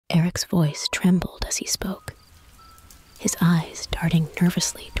Eric's voice trembled as he spoke, his eyes darting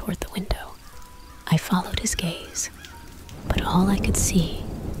nervously toward the window. I followed his gaze, but all I could see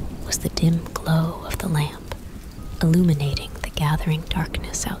was the dim glow of the lamp, illuminating the gathering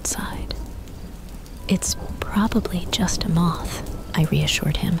darkness outside. "It's probably just a moth," I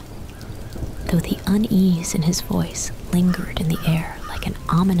reassured him, though the unease in his voice lingered in the air like an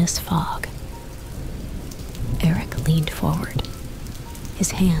ominous fog. Eric leaned forward,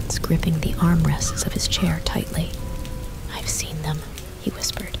 his hands gripping the armrests of his chair tightly. "I've seen them," he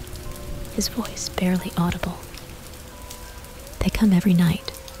whispered, his voice barely audible. "They come every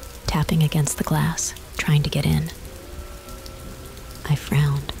night, tapping against the glass, trying to get in." I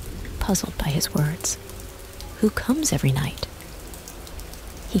frowned, puzzled by his words. "Who comes every night?"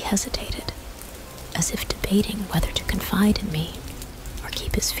 He hesitated, as if debating whether to confide in me or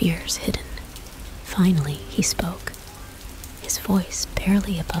keep his fears hidden. Finally, he spoke, his voice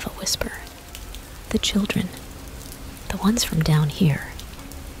barely above a whisper. "The children, the ones from down here."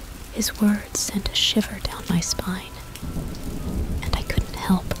 His words sent a shiver down my spine, and I couldn't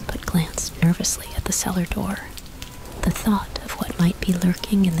help but glance nervously at the cellar door. The thought of what might be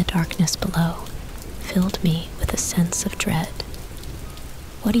lurking in the darkness below filled me with a sense of dread.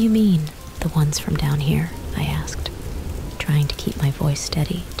 "What do you mean, the ones from down here?" I asked, trying to keep my voice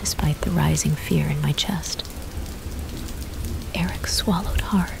steady despite the rising fear in my chest. Eric swallowed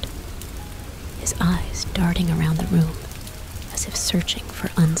hard, his eyes darting around the room as if searching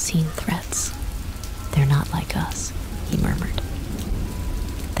for unseen threats. "They're not like us," he murmured.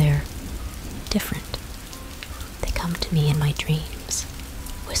 "They're different. They come to me in my dreams,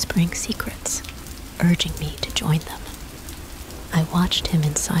 whispering secrets, urging me to join them." I watched him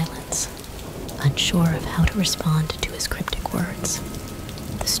in silence, unsure of how to respond to his cryptic words.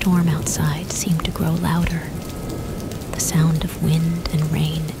 The storm outside seemed to grow louder, the sound of wind and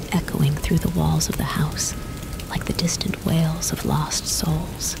rain echoing through the walls of the house like the distant wails of lost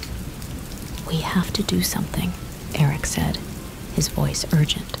souls. "We have to do something," Eric said, his voice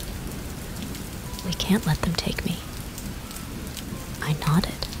urgent. "We can't let them take me." I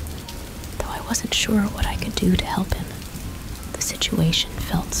nodded, though I wasn't sure what I could do to help him. The situation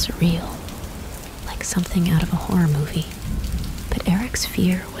felt surreal, like something out of a horror movie, but Eric's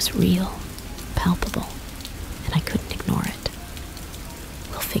fear was real, palpable, and I couldn't ignore it.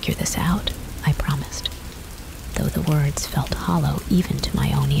 "We'll figure this out," I promised, though the words felt hollow even to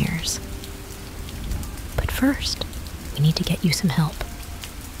my own ears. "But first, we need to get you some help.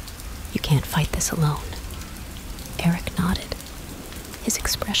 You can't fight this alone." Eric nodded, his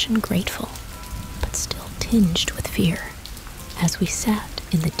expression grateful, but still tinged with fear. As we sat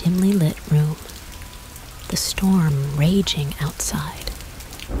in the dimly lit room, the storm raging outside,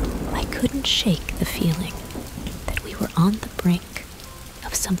 I couldn't shake the feeling that we were on the brink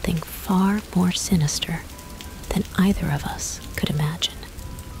of something far more sinister than either of us could imagine.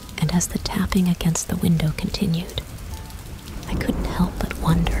 And as the tapping against the window continued, I couldn't help but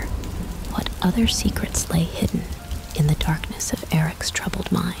wonder what other secrets lay hidden in the darkness of Eric's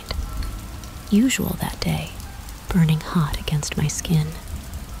troubled mind. Usual that day, burning hot against my skin,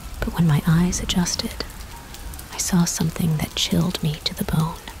 but when my eyes adjusted, I saw something that chilled me to the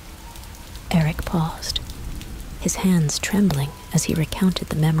bone. Eric paused, his hands trembling as he recounted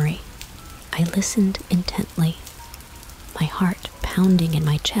the memory. I listened intently, my heart pounding in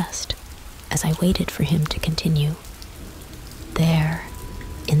my chest as I waited for him to continue. There,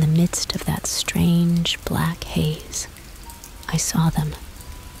 in the midst of that strange black haze, "I saw them,"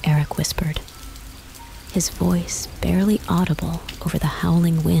 Eric whispered, his voice barely audible over the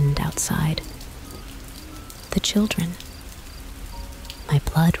howling wind outside. "The children." My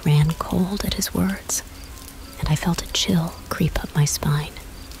blood ran cold at his words, and I felt a chill creep up my spine.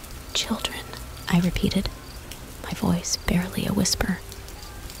 "Children," I repeated, my voice barely a whisper.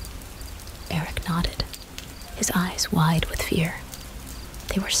 Eric nodded, his eyes wide with fear.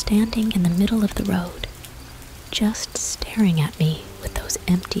 They were standing in the middle of the road, just staring at me with those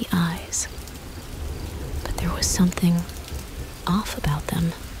empty eyes. But there was something off about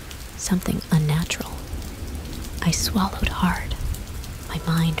them, something unnatural. I swallowed hard, my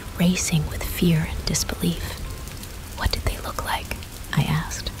mind racing with fear and disbelief. "What did they look like?" I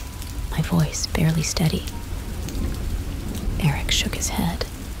asked, my voice barely steady. Eric shook his head,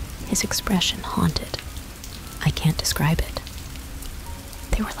 his expression haunted. "I can't describe it.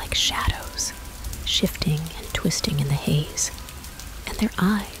 They were like shadows, shifting and twisting in the haze, and their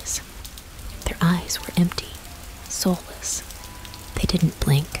eyes were empty, soulless. They didn't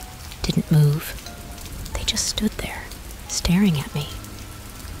blink, didn't move. They just stood there, staring at me."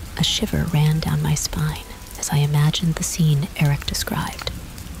 A shiver ran down my spine as I imagined the scene Eric described.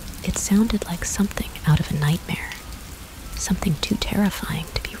 It sounded like something out of a nightmare, something too terrifying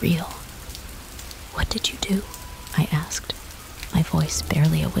to be real. "What did you do?" I asked, my voice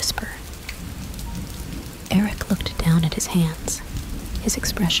barely a whisper. Eric looked down at his hands, his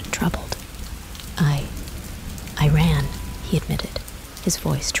expression troubled. I ran," he admitted, his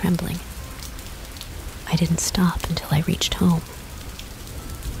voice trembling. "I didn't stop until I reached home.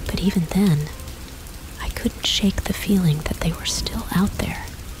 But even then, I couldn't shake the feeling that they were still out there,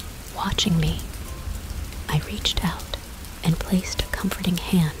 watching me." I reached out and placed a comforting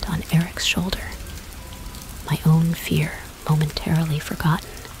hand on Eric's shoulder, my own fear momentarily forgotten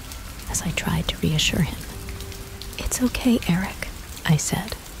as I tried to reassure him. "It's okay, Eric," I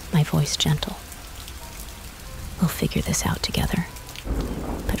said, my voice gentle. "We'll figure this out together.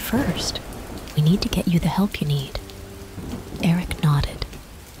 But first, we need to get you the help you need." Eric nodded,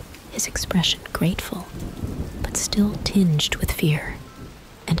 his expression grateful, but still tinged with fear.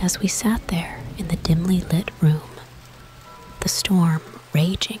 And as we sat there in the dimly lit room, the storm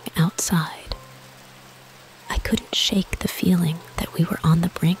raging outside, I couldn't shake the feeling that we were on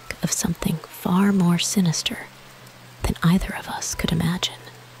the brink of something far more sinister than either of us could imagine.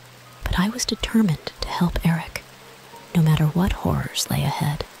 But I was determined to help Eric, no matter what horrors lay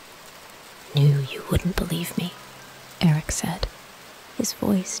ahead. "Knew you wouldn't believe me," Eric said, his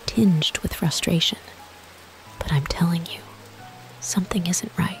voice tinged with frustration. "But I'm telling you, something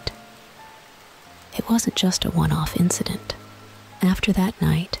isn't right." It wasn't just a one-off incident. After that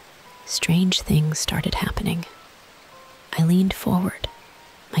night, strange things started happening. I leaned forward,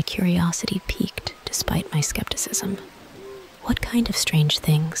 my curiosity piqued despite my skepticism. "What kind of strange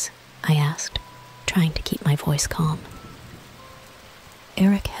things?" I asked, trying to keep my voice calm.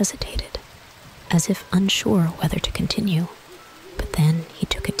 Eric hesitated, as if unsure whether to continue, but then he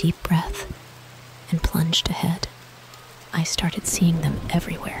took a deep breath and plunged ahead. "I started seeing them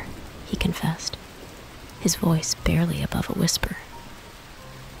everywhere," he confessed, his voice barely above a whisper.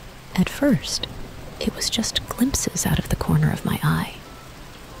 At first, it was just glimpses out of the corner of my eye.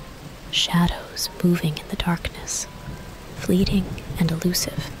 Shadows moving in the darkness, fleeting and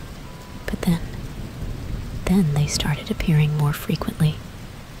elusive. But then they started appearing more frequently,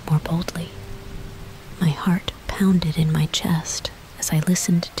 more boldly. My heart pounded in my chest as I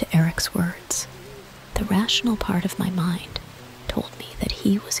listened to Eric's words. The rational part of my mind told me that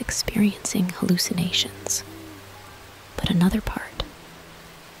he was experiencing hallucinations. But another part,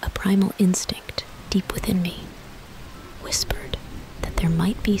 a primal instinct deep within me, whispered that there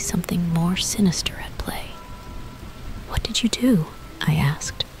might be something more sinister at play. "What did you do?" I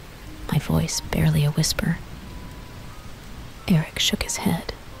asked, my voice barely a whisper. Eric shook his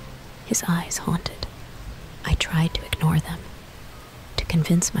head, his eyes haunted. I tried to ignore them, to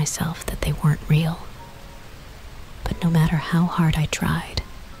convince myself that they weren't real. But no matter how hard I tried,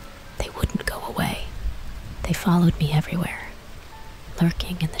 they wouldn't go away. They followed me everywhere,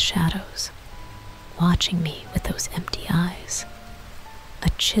 lurking in the shadows, watching me with those empty eyes. A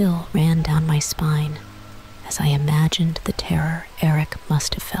chill ran down my spine as I imagined the terror Eric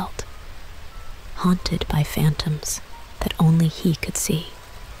must have felt, haunted by phantoms that only he could see.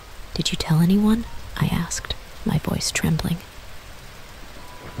 "Did you tell anyone?" I asked, my voice trembling.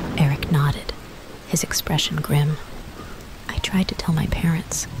 Eric nodded, his expression grim. "I tried to tell my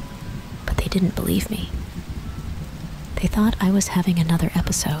parents, but they didn't believe me. They thought I was having another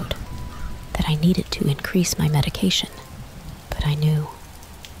episode, that I needed to increase my medication, but I knew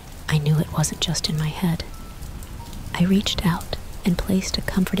it wasn't just in my head." I reached out and placed a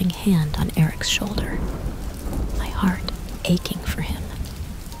comforting hand on Eric's shoulder, my heart aching for him.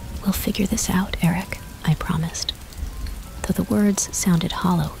 "We'll figure this out, Eric," I promised, though the words sounded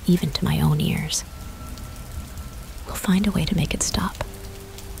hollow even to my own ears. "We'll find a way to make it stop."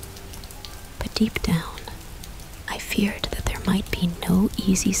 But deep down, I feared that there might be no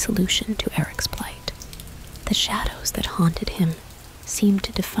easy solution to Eric's plight. The shadows that haunted him seemed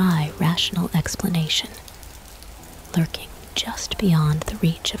to defy rational explanation, lurking just beyond the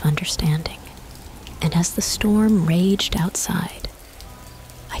reach of understanding. And as the storm raged outside,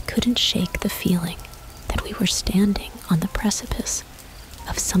 I couldn't shake the feeling that we were standing on the precipice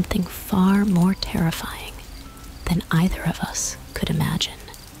of something far more terrifying than either of us could imagine.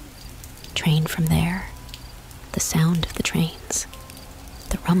 Train from there, the sound of the trains,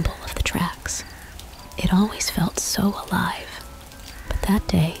 the rumble of the tracks. It always felt so alive, but that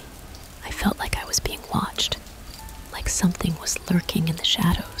day I felt like I was being watched, like something was lurking in the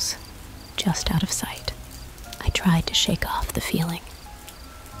shadows, just out of sight. I tried to shake off the feeling,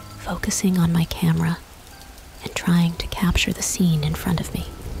 focusing on my camera and trying to capture the scene in front of me.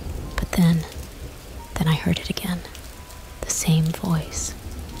 But then I heard it again, the same voice,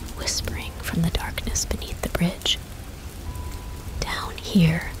 from the darkness beneath the bridge. Down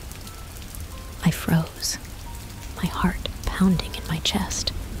here. I froze, my heart pounding in my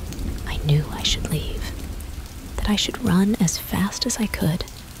chest. I knew I should leave, that I should run as fast as I could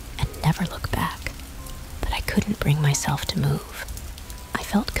and never look back, but I couldn't bring myself to move. I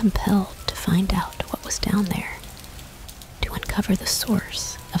felt compelled to find out what was down there, to uncover the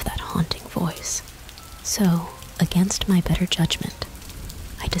source of that haunting voice. So, against my better judgment,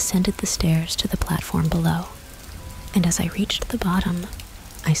 I descended the stairs to the platform below, and as I reached the bottom,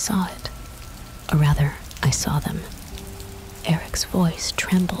 I saw it. Or rather, I saw them. Eric's voice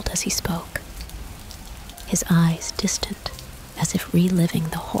trembled as he spoke, his eyes distant, as if reliving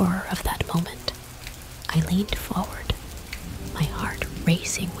the horror of that moment. I leaned forward, my heart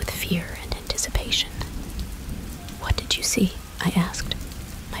racing with fear and anticipation. "What did you see?" I asked,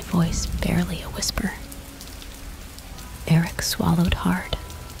 my voice barely a whisper. Eric swallowed hard,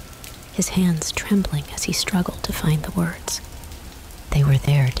 his hands trembling as he struggled to find the words. "They were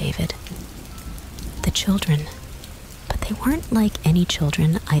there, David. The children, but they weren't like any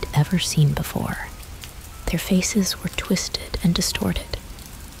children I'd ever seen before. Their faces were twisted and distorted,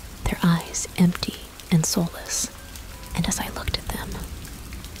 their eyes empty and soulless, and as I looked at them,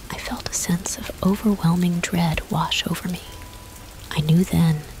 I felt a sense of overwhelming dread wash over me. I knew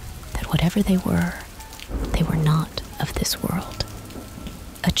then that whatever they were not of this world."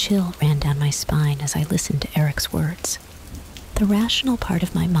 A chill ran down my spine as I listened to Eric's words. The rational part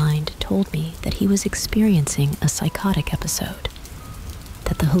of my mind told me that he was experiencing a psychotic episode,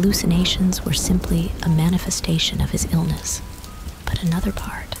 that the hallucinations were simply a manifestation of his illness. But another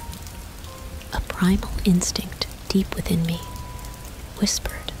part, a primal instinct deep within me,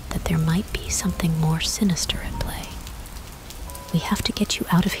 whispered that there might be something more sinister at play. "We have to get you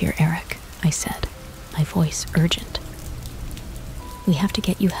out of here, Eric," I said, my voice urgent. "We have to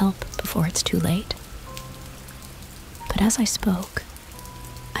get you help before it's too late." But as I spoke,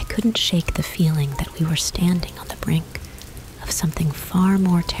 I couldn't shake the feeling that we were standing on the brink of something far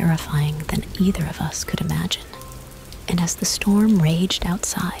more terrifying than either of us could imagine. And as the storm raged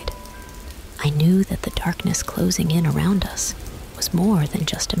outside, I knew that the darkness closing in around us was more than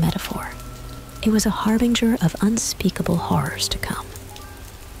just a metaphor. It was a harbinger of unspeakable horrors to come.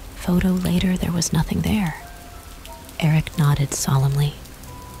 Photo later, there was nothing there. Eric nodded solemnly.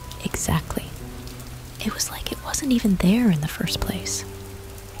 "Exactly. It was like it wasn't even there in the first place.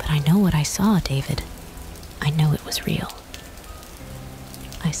 But I know what I saw, David. I know it was real."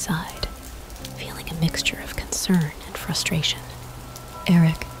 I sighed, feeling a mixture of concern and frustration.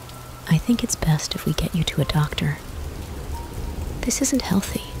 "Eric, I think it's best if we get you to a doctor. This isn't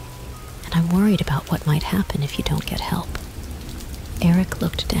healthy, and I'm worried about what might happen if you don't get help." Eric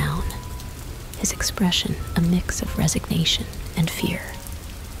looked down, his expression a mix of resignation and fear.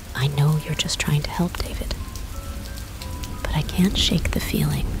 "I know you're just trying to help, David, but I can't shake the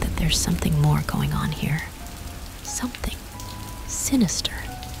feeling that there's something more going on here. Something sinister."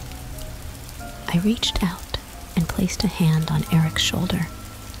 I reached out and placed a hand on Eric's shoulder,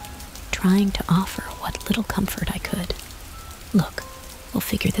 trying to offer what little comfort I could. "Look, we'll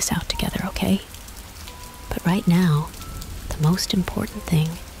figure this out together, okay? But right now, the most important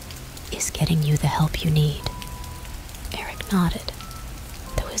thing is getting you the help you need." Eric nodded,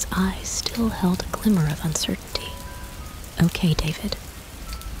 though his eyes still held a glimmer of uncertainty. "Okay, David,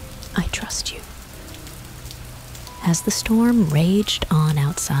 I trust you." As the storm raged on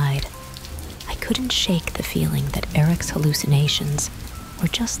outside, I couldn't shake the feeling that Eric's hallucinations were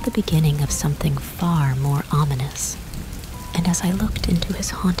just the beginning of something far more ominous. And as I looked into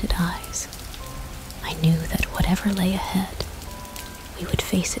his haunted eyes, I knew that whatever lay ahead, we would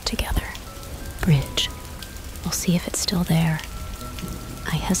face it together. "Bridge. We'll see if it's still there."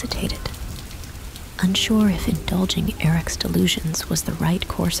 I hesitated, unsure if indulging Eric's delusions was the right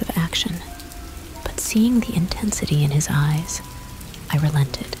course of action, but seeing the intensity in his eyes, I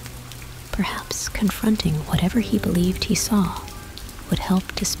relented. Perhaps confronting whatever he believed he saw would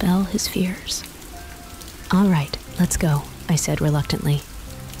help dispel his fears. "All right, let's go," I said reluctantly.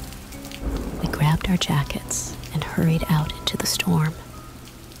 We grabbed our jackets and hurried out into the storm,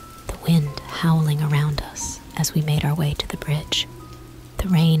 the wind howling around us as we made our way to the bridge. The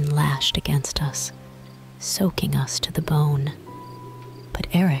rain lashed against us, soaking us to the bone. But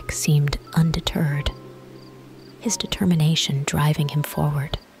Eric seemed undeterred, his determination driving him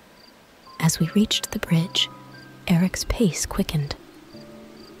forward. As we reached the bridge, Eric's pace quickened,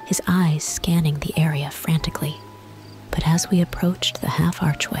 his eyes scanning the area frantically. But as we approached the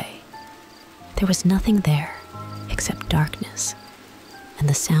half-archway, there was nothing there except darkness and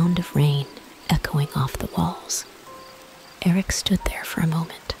the sound of rain echoing off the walls. Eric stood there for a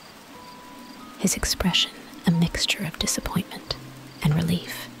moment, his expression a mixture of disappointment and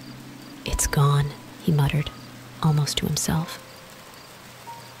relief. "It's gone," he muttered, almost to himself.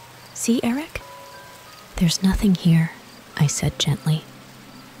 "See, Eric? There's nothing here," I said gently,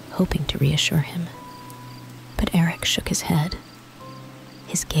 hoping to reassure him. But Eric shook his head,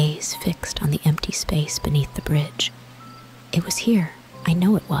 his gaze fixed on the empty space beneath the bridge. "It was here. I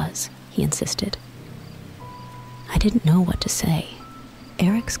know it was," he insisted. I didn't know what to say.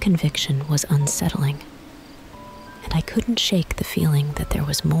 Eric's conviction was unsettling, and I couldn't shake the feeling that there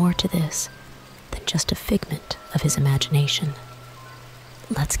was more to this than just a figment of his imagination.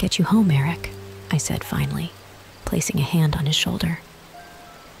 "Let's get you home, Eric," I said finally, placing a hand on his shoulder.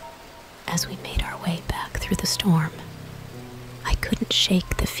 As we made our way back through the storm, I couldn't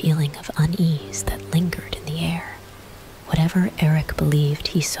shake the feeling of unease that lingered in the air. Whatever Eric believed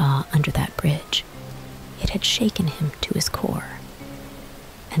he saw under that bridge, it had shaken him to his core.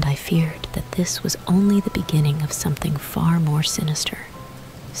 And I feared that this was only the beginning of something far more sinister.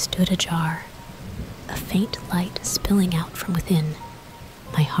 Stood ajar, a faint light spilling out from within.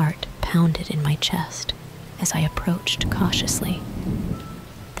 My heart pounded in my chest as I approached cautiously,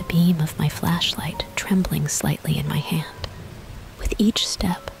 the beam of my flashlight trembling slightly in my hand. With each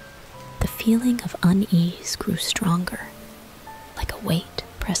step, the feeling of unease grew stronger, like a weight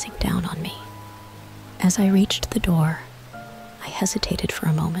pressing down on me. As I reached the door, I hesitated for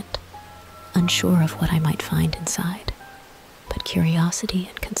a moment, unsure of what I might find inside, but curiosity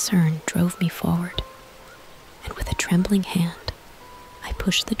and concern drove me forward, and with a trembling hand, I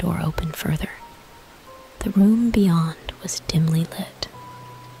pushed the door open further. The room beyond was dimly lit,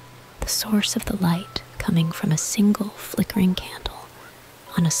 the source of the light coming from a single flickering candle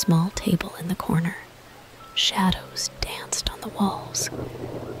on a small table in the corner. Shadows danced on the walls,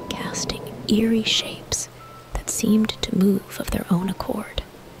 casting eerie shapes that seemed to move of their own accord.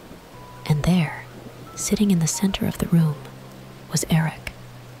 And there, sitting in the center of the room, was Eric.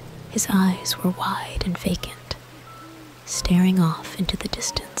 His eyes were wide and vacant, staring off into the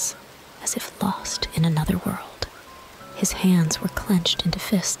distance as if lost in another world. His hands were clenched into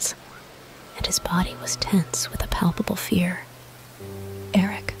fists, and his body was tense with a palpable fear.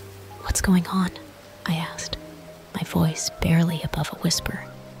 "Eric, what's going on?" I asked, my voice barely above a whisper.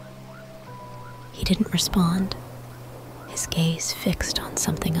 He didn't respond, his gaze fixed on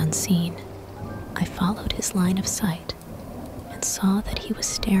something unseen. I followed his line of sight and saw that he was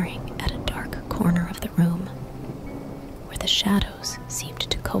staring at a dark corner of the room, where the shadows seemed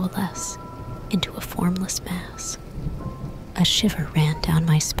to coalesce into a formless mass. A shiver ran down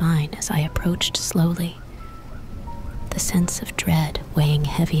my spine as I approached slowly, the sense of dread weighing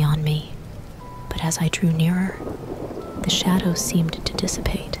heavy on me. But as I drew nearer, the shadows seemed to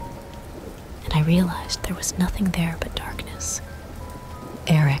dissipate, and I realized there was nothing there but darkness.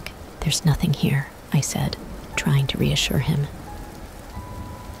 "Eric, there's nothing here," I said, trying to reassure him.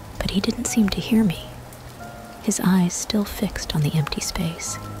 But he didn't seem to hear me, his eyes still fixed on the empty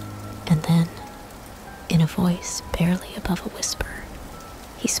space. And then, in a voice barely above a whisper,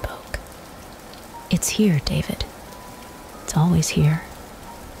 he spoke. "It's here, David. It's always here.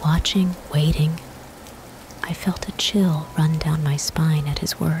 Watching, waiting." I felt a chill run down my spine at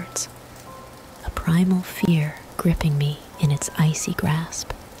his words, a primal fear gripping me in its icy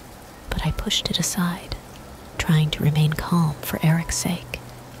grasp. But I pushed it aside, trying to remain calm for Eric's sake.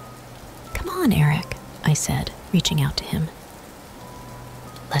 "Come on, Eric," I said, reaching out to him.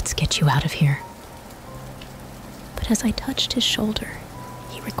 "Let's get you out of here." But as I touched his shoulder,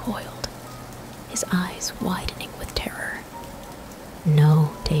 he recoiled, his eyes widening with terror.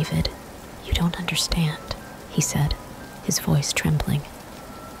 "No, David, you don't understand," he said, his voice trembling.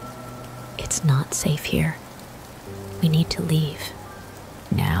 "It's not safe here. We need to leave.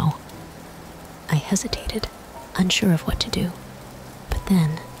 Now." I hesitated, unsure of what to do. But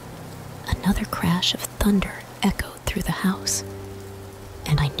then, another crash of thunder echoed through the house,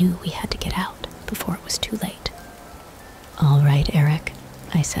 and I knew we had to get out before it was too late. "All right, Eric,"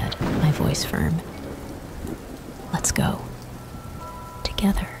 I said, my voice firm. "Let's go."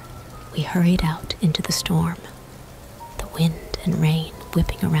 Together, we hurried out into the storm, the wind and rain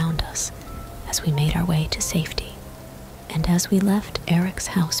whipping around us as we made our way to safety. And as we left Eric's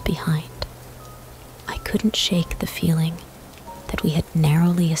house behind, I couldn't shake the feeling that we had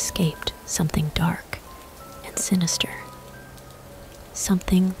narrowly escaped something dark and sinister,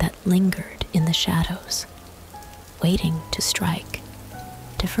 something that lingered in the shadows, waiting to strike.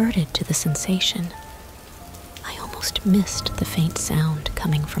 Diverted to the sensation, I almost missed the faint sound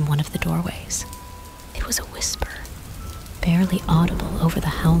coming from one of the doorways. It was a whisper, barely audible over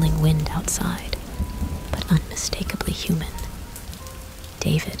the howling wind outside, but unmistakably human.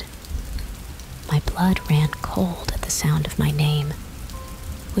 "David, My blood ran cold at the sound of my name,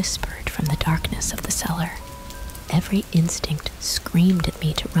 whispered from the darkness of the cellar. Every instinct screamed at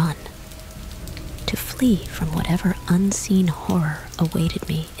me to run, to flee from whatever unseen horror awaited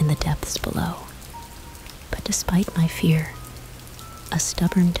me in the depths below. But despite my fear, a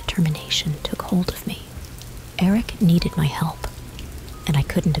stubborn determination took hold of me. Eric needed my help, and I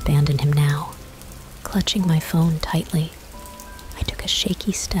couldn't abandon him now. Clutching my phone tightly, I took a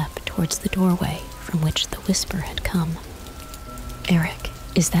shaky step towards the doorway from which the whisper had come. "Eric,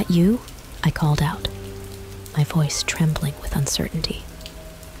 is that you?" I called out, my voice trembling with uncertainty.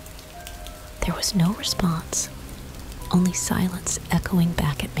 There was no response, only silence echoing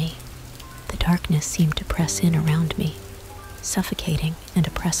back at me. The darkness seemed to press in around me, suffocating and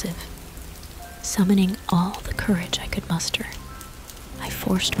oppressive. Summoning all the courage I could muster, I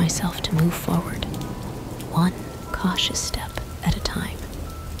forced myself to move forward, one cautious step at a time.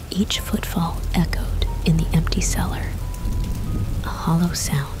 Each footfall echoed in the empty cellar, a hollow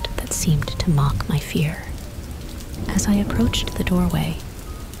sound that seemed to mock my fear. As I approached the doorway,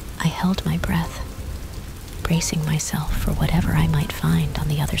 I held my breath, bracing myself for whatever I might find on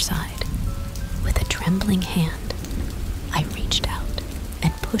the other side. With a trembling hand, I reached out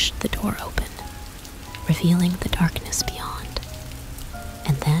and pushed the door open, revealing the darkness beyond.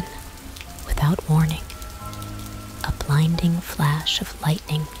 And then, without warning, a blinding flash of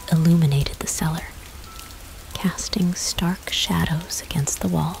lightning illuminated the cellar, casting stark shadows against the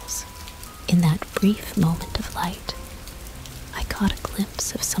walls. In that brief moment of light, I caught a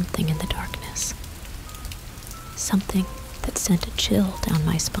glimpse of something in the darkness, something that sent a chill down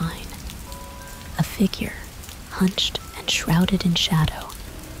my spine. A figure, hunched and shrouded in shadow,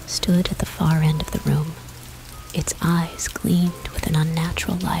 stood at the far end of the room. Its eyes gleamed with an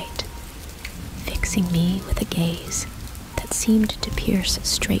unnatural light, fixing me with a gaze that seemed to pierce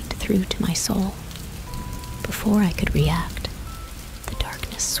straight through to my soul. Before I could react, the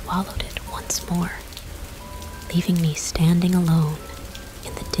darkness swallowed it once more, leaving me standing alone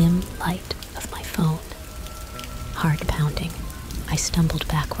in the dim light of my phone. Heart pounding, I stumbled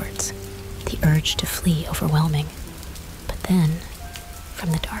backwards, the urge to flee overwhelming. But then,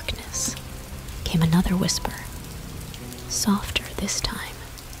 from the darkness, came another whisper, softer this time,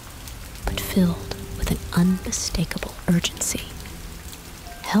 but filled with an unmistakable urgency.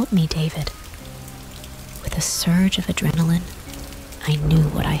 "Help me, David." With a surge of adrenaline, I knew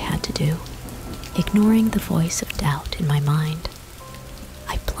what I had to do. Ignoring the voice of doubt in my mind,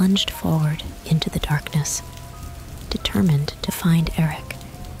 I plunged forward into the darkness, determined to find Eric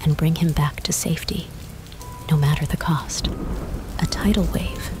and bring him back to safety, no matter the cost. A tidal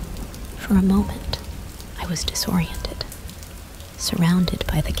wave. For a moment, I was disoriented, surrounded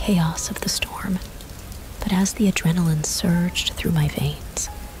by the chaos of the storm. But as the adrenaline surged through my veins,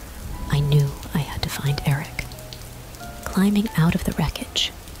 I knew I had to find Eric. Climbing out of the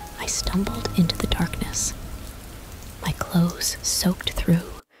wreckage, I stumbled into the darkness, my clothes soaked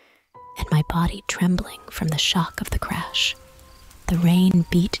through, and my body trembling from the shock of the crash. The rain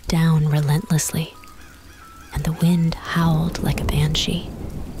beat down relentlessly, and the wind howled like a banshee.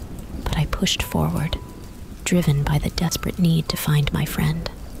 But I pushed forward, driven by the desperate need to find my friend.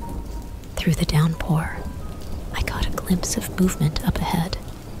 Through the downpour, I caught a glimpse of movement up ahead.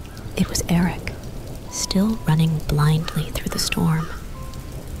 It was Eric, still running blindly through the storm,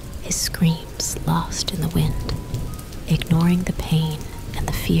 his screams lost in the wind. Ignoring the pain and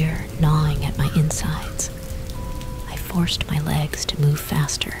the fear gnawing at my insides, I forced my legs to move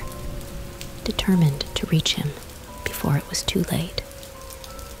faster, determined to reach him before it was too late.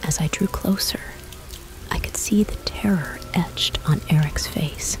 As I drew closer, I could see the terror etched on Eric's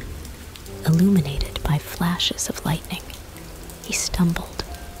face, illuminated by flashes of lightning. He stumbled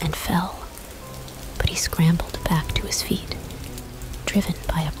and fell, but he scrambled back to his feet, driven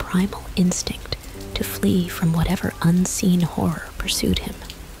by a primal instinct to flee from whatever unseen horror pursued him.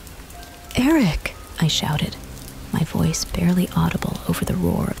 "Eric!" I shouted, my voice barely audible over the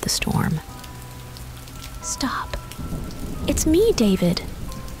roar of the storm. "Stop! It's me, David!"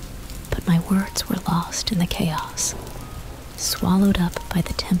 But my words were lost in the chaos, swallowed up by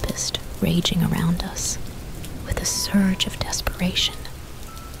the tempest raging around us. With a surge of desperation,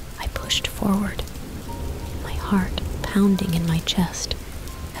 I pushed forward, my heart pounding in my chest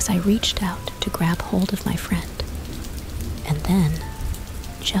as I reached out to grab hold of my friend. And then,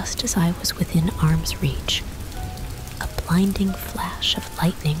 just as I was within arm's reach, a blinding flash of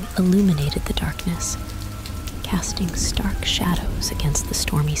lightning illuminated the darkness, casting stark shadows against the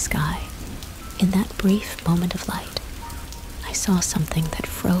stormy sky. In that brief moment of light, I saw something that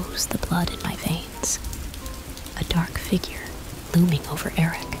froze the blood in my veins. A dark figure looming over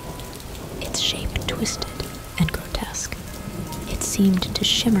Eric, its shape twisted and grotesque. It seemed to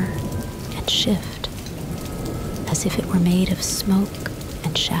shimmer and shift, as if it were made of smoke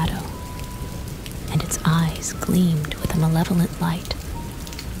and shadow, and its eyes gleamed with a malevolent light.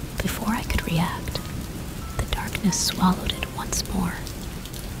 Before I could react, the darkness swallowed it once more,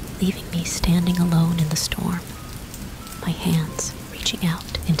 leaving me standing alone in the storm, my hands reaching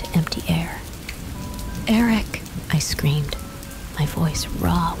out into empty air. "Eric!" I screamed, my voice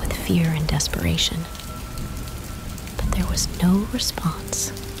raw with fear and desperation. But there was no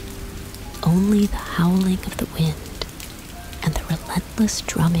response, only the howling of the wind and the relentless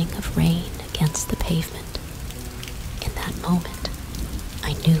drumming of rain against the pavement. In that moment,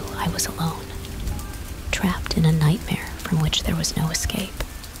 I knew I was alone, trapped in a nightmare from which there was no escape.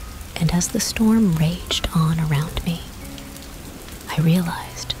 And as the storm raged on around me, I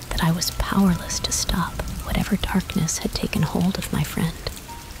realized that I was powerless to stop whatever darkness had taken hold of my friend.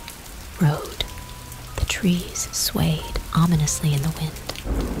 Road, the trees swayed ominously in the wind,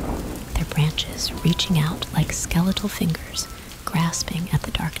 their branches reaching out like skeletal fingers grasping at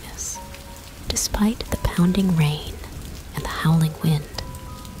the darkness. Despite the pounding rain and the howling wind,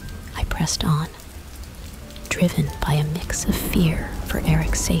 I pressed on, driven by a mix of fear for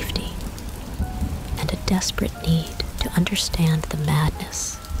Eric's safety and a desperate need to understand the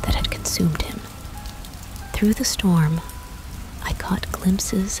madness that had consumed him. Through the storm, I caught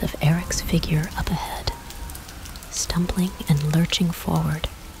glimpses of Eric's figure up ahead, stumbling and lurching forward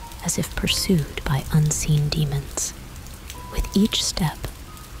as if pursued by unseen demons. With each step,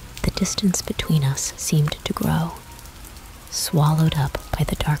 the distance between us seemed to grow, swallowed up by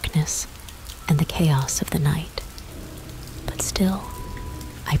the darkness and the chaos of the night. But still,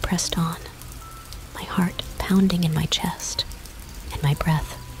 I pressed on, my heart pounding in my chest and my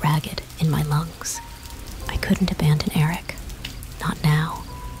breath ragged in my lungs. I couldn't abandon Eric, not now,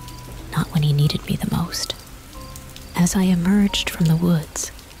 not when he needed me the most. As I emerged from the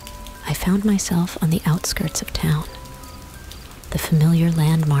woods, I found myself on the outskirts of town, the familiar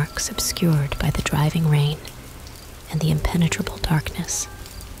landmarks obscured by the driving rain and the impenetrable darkness.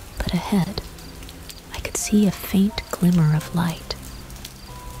 But ahead, I could see a faint glimmer of light,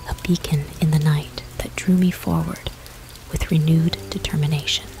 a beacon in the night that drew me forward with renewed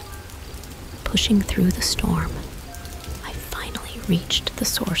determination. Pushing through the storm, I finally reached the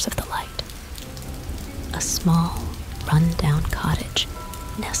source of the light. A small, run-down cottage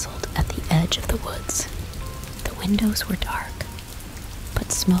nestled at the edge of the woods. The windows were dark,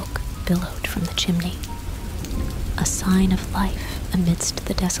 but smoke billowed from the chimney, a sign of life amidst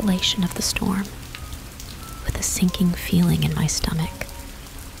the desolation of the storm. With a sinking feeling in my stomach,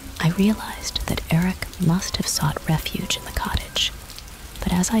 I realized that Eric must have sought refuge in the cottage,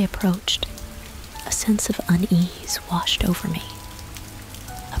 but as I approached, a sense of unease washed over me,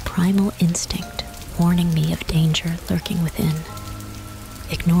 a primal instinct warning me of danger lurking within.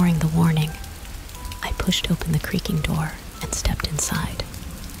 Ignoring the warning, I pushed open the creaking door and stepped inside.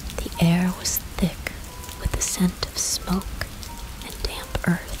 The air was thick with the scent of smoke and damp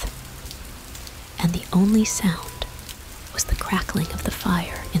earth, and the only sound was the crackling of the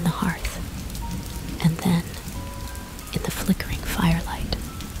fire in the hearth. And then, in the flickering firelight,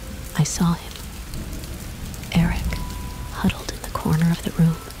 I saw him. Eric, huddled in the corner of the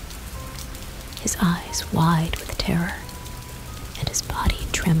room, his eyes wide with terror, and his body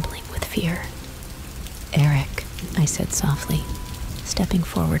trembling with fear. "Eric," I said softly, stepping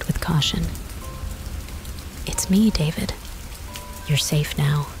forward with caution. "It's me, David. You're safe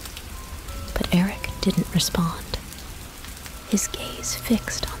now." But Eric didn't respond, his gaze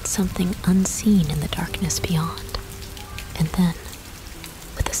fixed on something unseen in the darkness beyond. And then,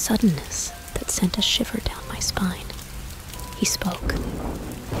 with a suddenness that sent a shiver down my spine, he spoke,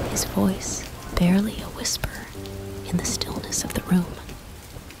 his voice barely a whisper in the stillness of the room.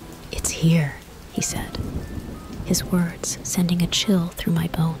 "It's here," he said, his words sending a chill through my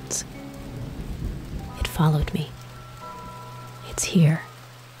bones. It followed me. "It's here."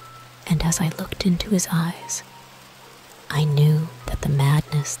 And as I looked into his eyes, I knew that the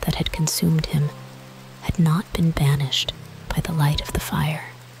madness that had consumed him had not been banished by the light of the fire.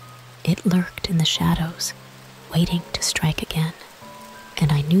 It lurked in the shadows, waiting to strike again,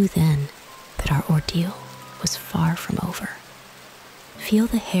 and I knew then that our ordeal was far from over. Feel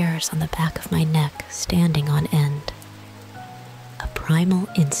the hairs on the back of my neck standing on end. A primal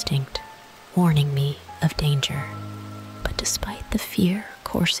instinct warning me of danger, but despite the fear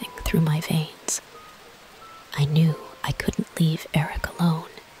coursing through my veins, I knew I couldn't leave Eric alone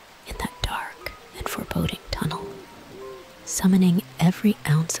in that dark and foreboding tunnel. Summoning every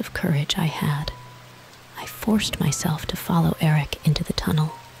ounce of courage I had, I forced myself to follow Eric into the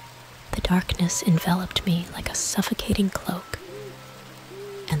tunnel, the darkness enveloped me like a suffocating cloak,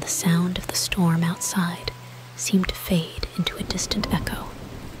 and the sound of the storm outside seemed to fade into a distant echo.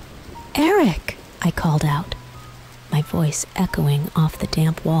 "Eric!" I called out, my voice echoing off the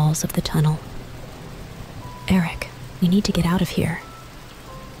damp walls of the tunnel. "Eric, we need to get out of here."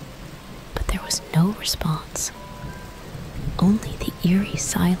 But there was no response, only the eerie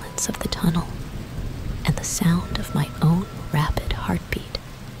silence of the tunnel and the sound of my own rapid heartbeat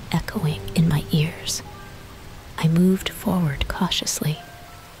echoing in my ears. I moved forward cautiously,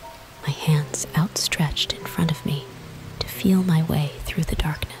 my hands outstretched in front of me to feel my way through the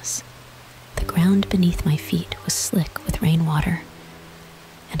darkness. The ground beneath my feet was slick with rainwater,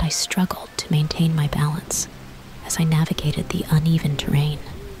 and I struggled to maintain my balance as I navigated the uneven terrain.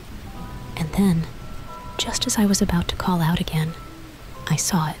 And then, just as I was about to call out again, I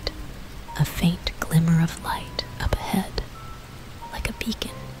saw it, a faint glimmer of light up ahead, like a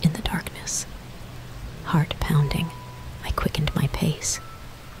beacon in the darkness. Heart pounding, I quickened my pace,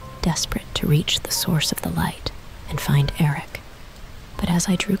 desperate to reach the source of the light and find Eric. But as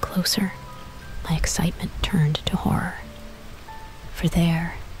I drew closer, my excitement turned to horror. For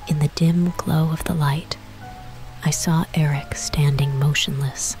there, in the dim glow of the light, I saw Eric standing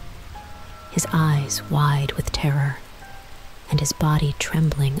motionless, his eyes wide with terror, and his body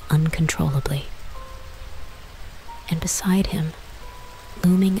trembling uncontrollably. And beside him,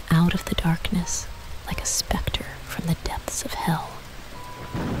 looming out of the darkness like a specter from the depths of hell,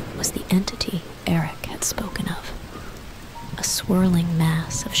 was the entity Eric had spoken of, a swirling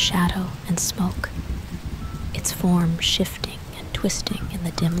mass of shadow and smoke, its form shifting and twisting in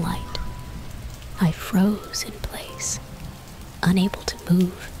the dim light. I froze in place, unable to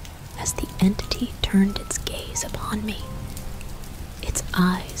move as the entity turned its gaze upon me, its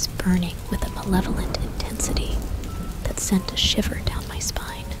eyes burning with a malevolent intensity that sent a shiver down my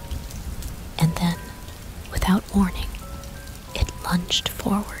spine. And then, without warning, it lunged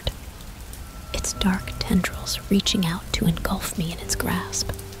forward, its dark tendrils reaching out to engulf me in its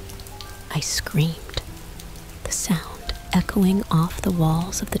grasp. I screamed, the sound echoing off the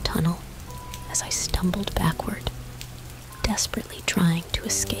walls of the tunnel as I stumbled backward, desperately trying to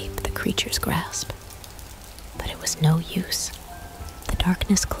escape the creature's grasp. But it was no use. The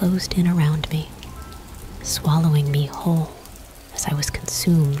darkness closed in around me, swallowing me whole as I was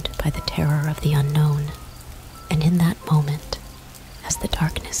consumed by the terror of the unknown. And in that moment, as the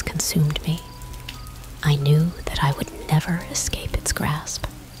darkness consumed me, I knew that I would never escape its grasp,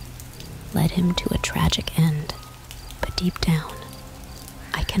 led him to a tragic end. But deep down,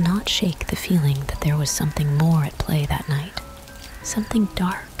 I cannot shake the feeling that there was something more at play that night, something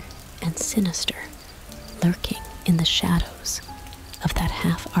dark and sinister lurking in the shadows of that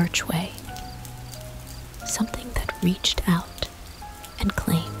half-archway, something that reached out and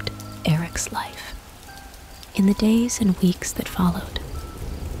claimed Eric's life. In the days and weeks that followed,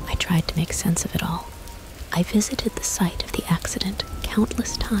 I tried to make sense of it all. I visited the site of the accident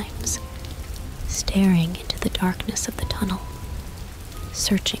countless times, staring into the darkness of the tunnel,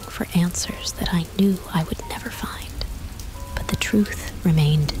 searching for answers that I knew I would never find. But the truth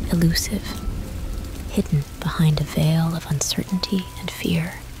remained elusive, hidden behind a veil of uncertainty and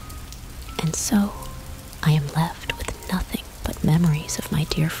fear. And so, I am left with nothing but memories of my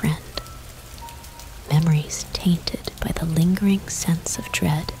dear friend. Memories tainted by the lingering sense of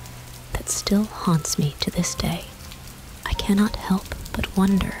dread that still haunts me to this day. I cannot help but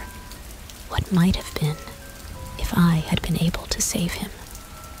wonder what might have been if I had been able to save him,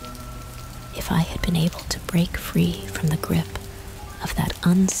 if I had been able to break free from the grip of that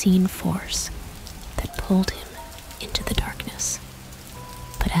unseen force that pulled him into the darkness.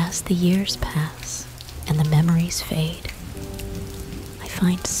 But as the years pass and the memories fade, I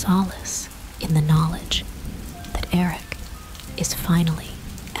find solace in the knowledge that Eric is finally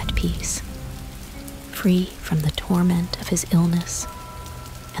at peace, free from the torment of his illness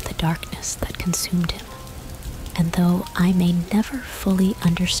and the darkness that consumed him. And though I may never fully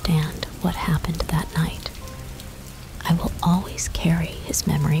understand what happened that night, I will always carry his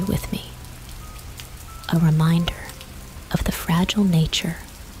memory with me, a reminder of the fragile nature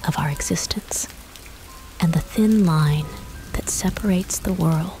of our existence and the thin line that separates the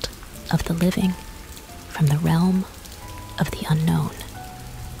world of the living from the realm of the unknown.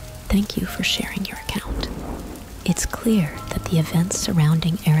 Thank you for sharing your account. It's clear that the events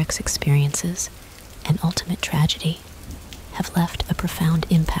surrounding Eric's experiences and ultimate tragedy have left a profound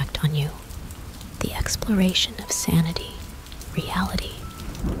impact on you. The exploration of sanity, reality,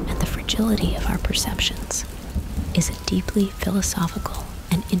 and the fragility of our perceptions is a deeply philosophical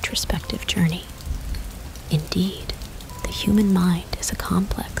and introspective journey. Indeed, the the human mind is a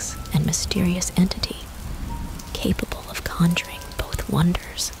complex and mysterious entity, capable of conjuring both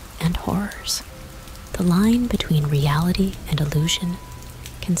wonders and horrors. The line between reality and illusion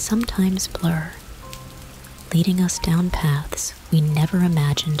can sometimes blur, leading us down paths we never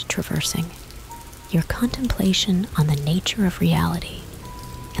imagined traversing. Your contemplation on the nature of reality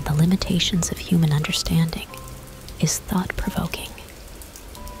and the limitations of human understanding is thought-provoking.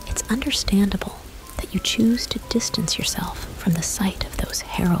 It's understandable that you choose to distance yourself from the sight of those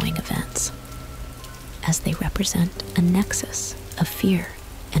harrowing events, as they represent a nexus of fear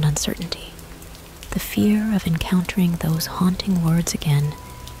and uncertainty. The fear of encountering those haunting words again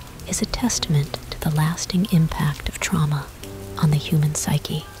is a testament to the lasting impact of trauma on the human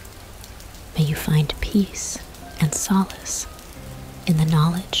psyche. May you find peace and solace in the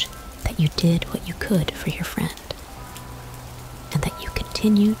knowledge that you did what you could for your friend, and that you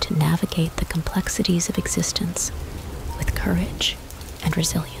continue to navigate the complexities of existence with courage and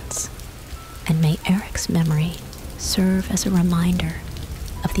resilience. And may Eric's memory serve as a reminder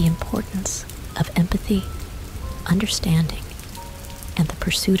of the importance of empathy, understanding, and the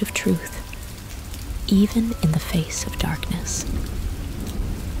pursuit of truth, even in the face of darkness.